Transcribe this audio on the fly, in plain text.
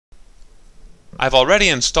I've already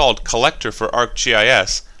installed Collector for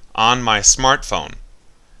ArcGIS on my smartphone.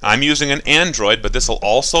 I'm using an Android, but this will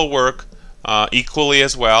also work equally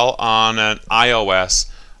as well on an iOS,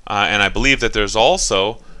 and I believe that there's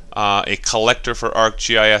also a Collector for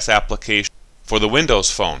ArcGIS application for the Windows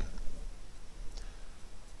phone.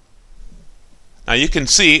 Now you can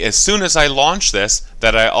see as soon as I launch this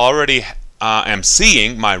that I already am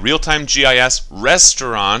seeing my real-time GIS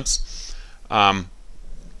restaurants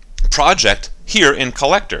project here in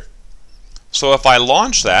Collector. So if I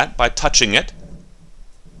launch that by touching it,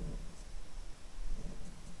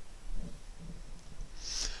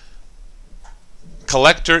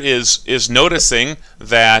 Collector is noticing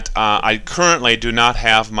that I currently do not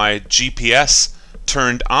have my GPS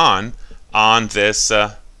turned on this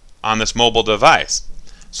mobile device.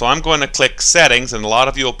 So I'm going to click Settings, and a lot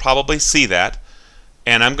of you will probably see that,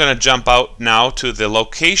 and I'm going to jump out now to the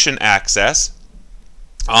location access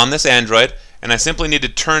on this Android, and I simply need to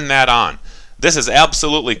turn that on. This is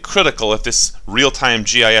absolutely critical if this real-time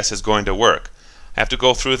GIS is going to work. I have to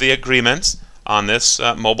go through the agreements on this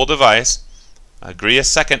mobile device, agree a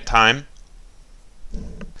second time.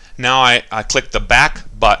 Now I click the back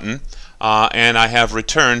button, and I have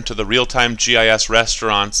returned to the real-time GIS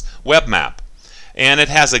restaurants web map. And it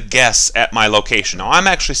has a guess at my location. Now I'm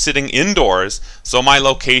actually sitting indoors, so my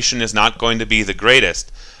location is not going to be the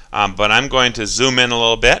greatest. But I'm going to zoom in a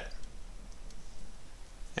little bit,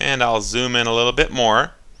 and I'll zoom in a little bit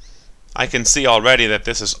more. I can see already that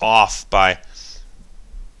this is off by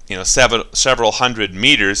several hundred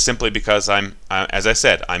meters, simply because as I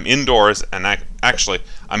said, I'm indoors, and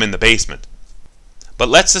I'm in the basement. But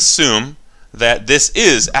let's assume that this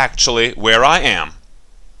is actually where I am.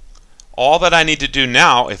 All that I need to do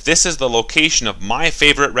now, if this is the location of my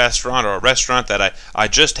favorite restaurant, or a restaurant that I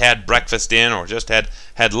just had breakfast in or just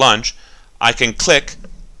had lunch, I can click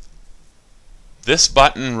this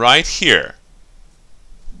button right here.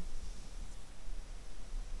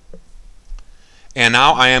 And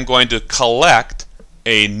now I am going to collect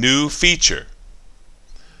a new feature.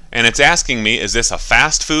 And it's asking me, is this a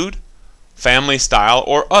fast food, family style,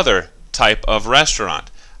 or other type of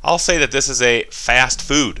restaurant? I'll say that this is a fast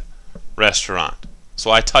food restaurant.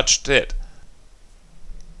 So I touched it.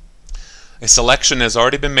 A selection has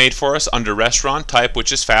already been made for us under restaurant type,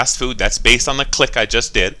 which is fast food. That's based on the click I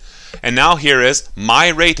just did. And now here is my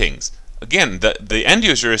ratings. Again, the end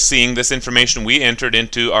user is seeing this information we entered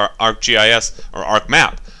into our ArcGIS or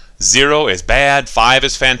ArcMap. 0 is bad, 5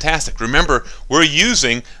 is fantastic. Remember, we're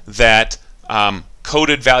using that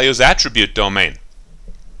coded values attribute domain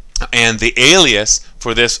and the alias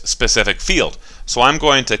for this specific field. So I'm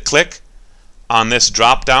going to click on this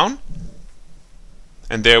drop down,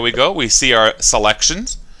 and there we go. We see our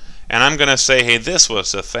selections, and I'm going to say, hey, this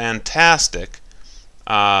was a fantastic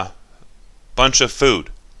bunch of food.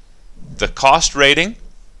 The cost rating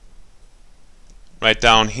right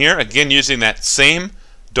down here, again using that same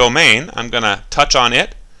domain, I'm going to touch on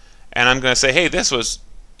it, and I'm going to say, hey, this was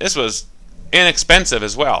inexpensive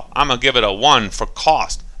as well. I'm going to give it a 1 for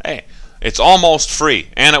cost. Hey, it's almost free,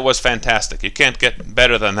 and it was fantastic. You can't get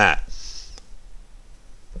better than that.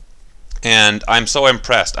 And I'm so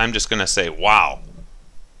impressed, I'm just going to say, wow.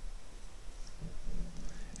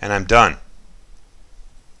 And I'm done.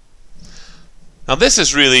 Now this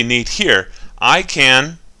is really neat here. I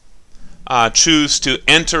can choose to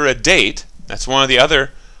enter a date. That's one of the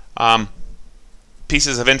other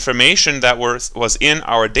pieces of information that was in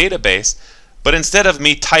our database. But instead of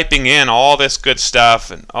me typing in all this good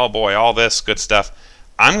stuff, and oh boy, all this good stuff,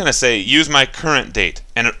 I'm going to say use my current date,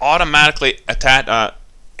 and it automatically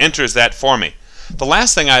enters that for me. The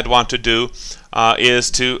last thing I'd want to do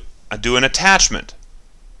is to do an attachment.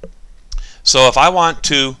 So if I want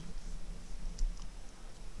to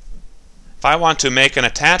make an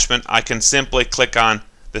attachment, I can simply click on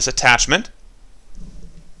this attachment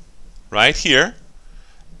right here,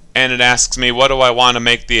 and it asks me what do I want to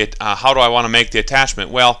make the how do I want to make the attachment.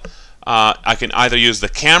 Well, I can either use the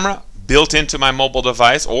camera built into my mobile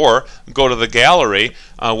device, or go to the gallery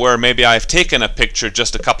where maybe I've taken a picture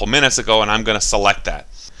just a couple minutes ago, and I'm going to select that.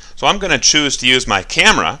 So I'm going to choose to use my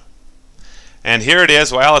camera, and here it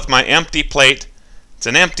is. Well, it's my empty plate. It's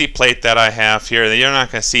an empty plate that I have here. You're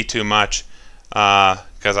not going to see too much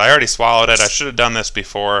because I already swallowed it. I should have done this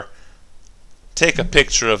before. Take a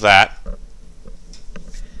picture of that.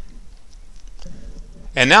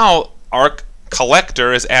 And now Arc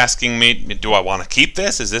Collector is asking me, do I want to keep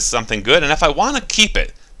this? Is this something good? And if I want to keep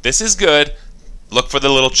it, this is good, look for the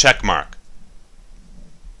little check mark.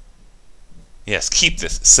 Yes, keep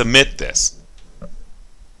this, submit this.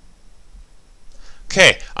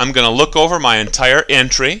 Okay, I'm going to look over my entire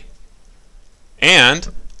entry,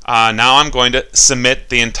 And now I'm going to submit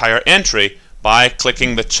the entire entry by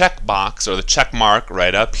clicking the check box or the check mark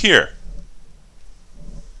right up here.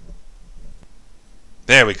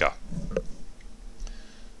 There we go.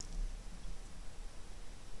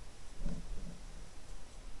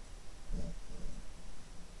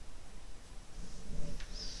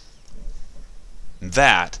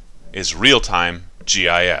 That is real-time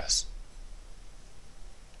GIS.